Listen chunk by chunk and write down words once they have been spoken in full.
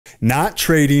Not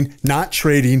trading, not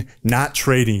trading, not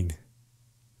trading.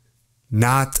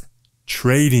 Not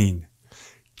trading.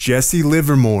 Jesse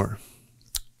Livermore.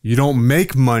 You don't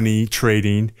make money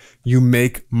trading, you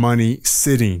make money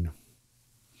sitting.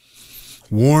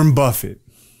 Warren Buffett.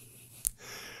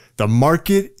 The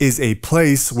market is a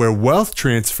place where wealth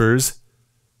transfers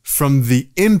from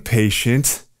the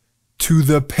impatient to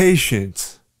the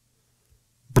patient.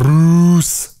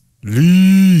 Bruce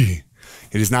Lee.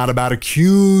 It is not about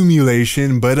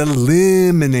accumulation, but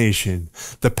elimination.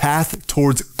 The path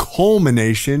towards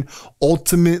culmination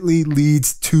ultimately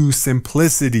leads to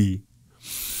simplicity.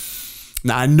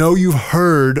 Now, I know you've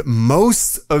heard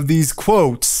most of these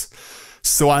quotes,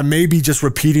 so I may be just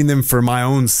repeating them for my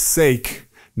own sake.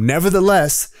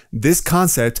 Nevertheless, this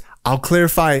concept, I'll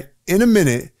clarify in a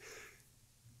minute,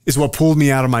 is what pulled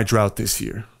me out of my drought this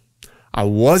year. I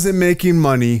wasn't making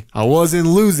money, I wasn't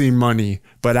losing money,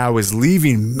 but I was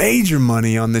leaving major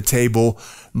money on the table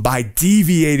by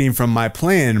deviating from my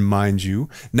plan, mind you,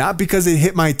 not because it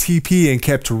hit my TP and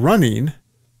kept running,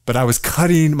 but I was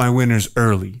cutting my winners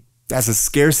early. That's a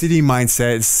scarcity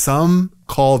mindset. Some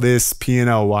call this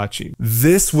P&L watching.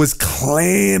 This was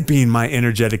clamping my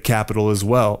energetic capital as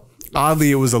well.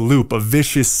 Oddly, it was a loop, a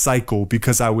vicious cycle,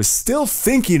 because I was still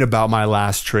thinking about my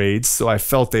last trades, so I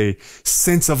felt a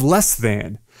sense of less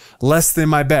than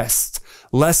my best,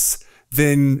 less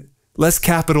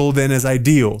capital than is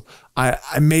ideal.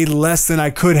 I made less than I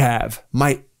could have.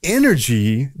 My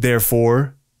energy,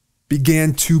 therefore,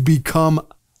 began to become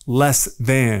less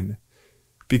than,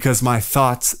 because my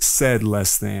thoughts said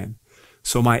less than.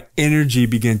 So my energy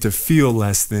began to feel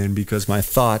less than because my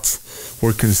thoughts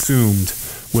were consumed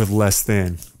with less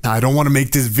than. Now, I don't want to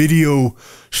make this video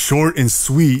short and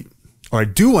sweet, or I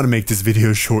do want to make this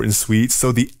video short and sweet.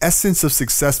 So the essence of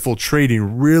successful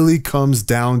trading really comes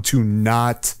down to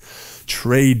not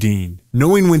trading,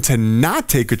 knowing when to not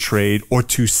take a trade or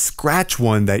to scratch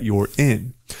one that you're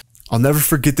in. I'll never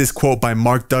forget this quote by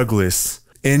Mark Douglas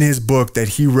in his book that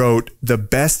he wrote. The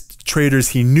best traders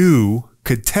he knew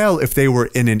could tell if they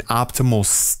were in an optimal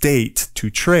state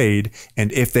to trade,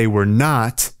 and if they were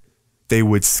not, they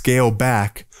would scale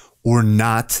back or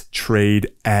not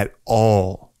trade at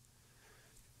all.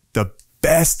 The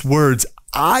best words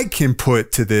I can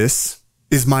put to this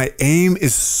is my aim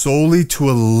is solely to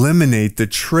eliminate the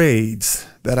trades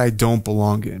that I don't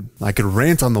belong in. I could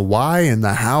rant on the why and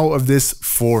the how of this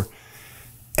forever.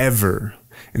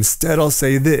 Instead, I'll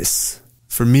say this.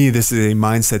 For me, this is a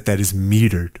mindset that is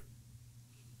metered,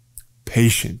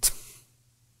 patient,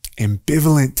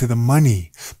 ambivalent to the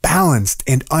money, balanced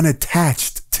and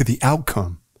unattached to the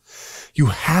outcome. You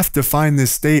have to find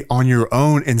this state on your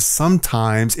own, and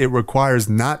sometimes it requires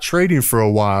not trading for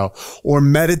a while or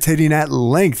meditating at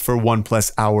length for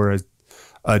 1+ hour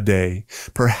a day.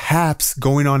 Perhaps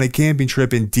going on a camping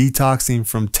trip and detoxing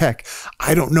from tech.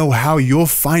 I don't know how you'll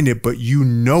find it, but you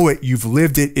know it. You've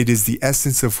lived it. It is the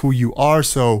essence of who you are.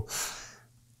 So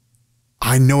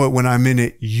I know it when I'm in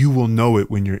it. You will know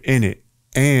it when you're in it.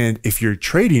 And if you're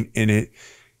trading in it,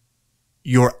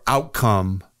 your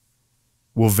outcome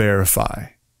will verify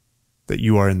that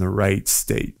you are in the right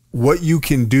state. What you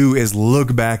can do is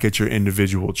look back at your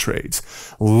individual trades.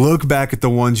 Look back at the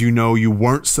ones you know you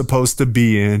weren't supposed to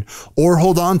be in or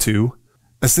hold on to.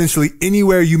 Essentially,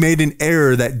 anywhere you made an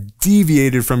error that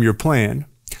deviated from your plan,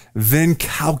 then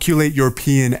calculate your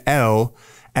P&L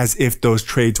as if those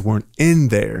trades weren't in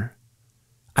there.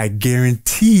 I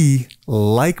guarantee,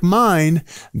 like mine,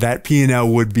 that P&L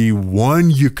would be one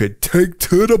you could take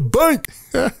to the bank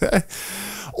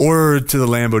or to the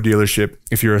Lambo dealership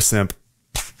if you're a simp.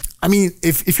 I mean,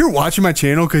 if you're watching my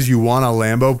channel because you want a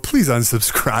Lambo, please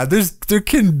unsubscribe.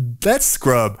 That's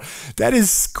scrub. That is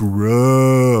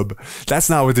scrub. That's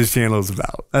not what this channel is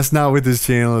about. That's not what this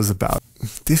channel is about.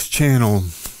 This channel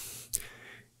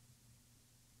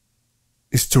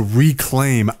is to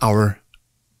reclaim our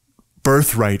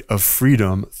birthright of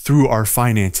freedom through our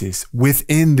finances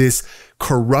within this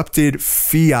corrupted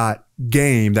fiat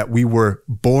game that we were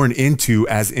born into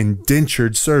as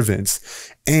indentured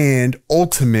servants, and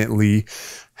ultimately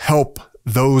help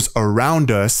those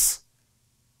around us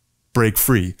break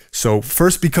free. So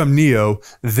first become Neo,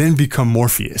 then become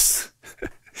Morpheus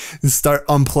and start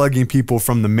unplugging people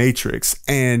from the matrix.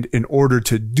 And in order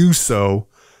to do so,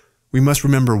 we must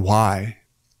remember why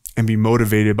and be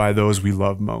motivated by those we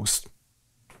love most.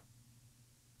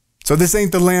 So this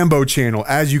ain't the Lambo channel,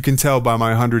 as you can tell by my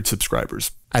 100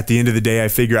 subscribers. At the end of the day, I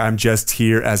figure I'm just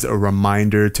here as a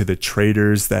reminder to the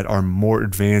traders that are more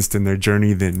advanced in their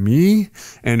journey than me,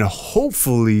 and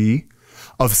hopefully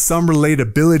of some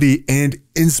relatability and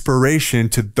inspiration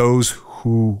to those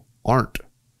who aren't,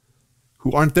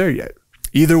 who aren't there yet.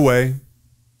 Either way,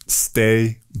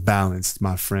 stay balanced,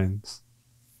 my friends.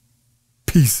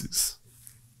 Pieces.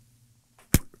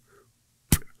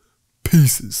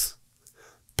 Pieces.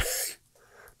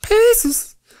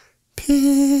 Pieces.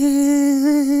 Pieces.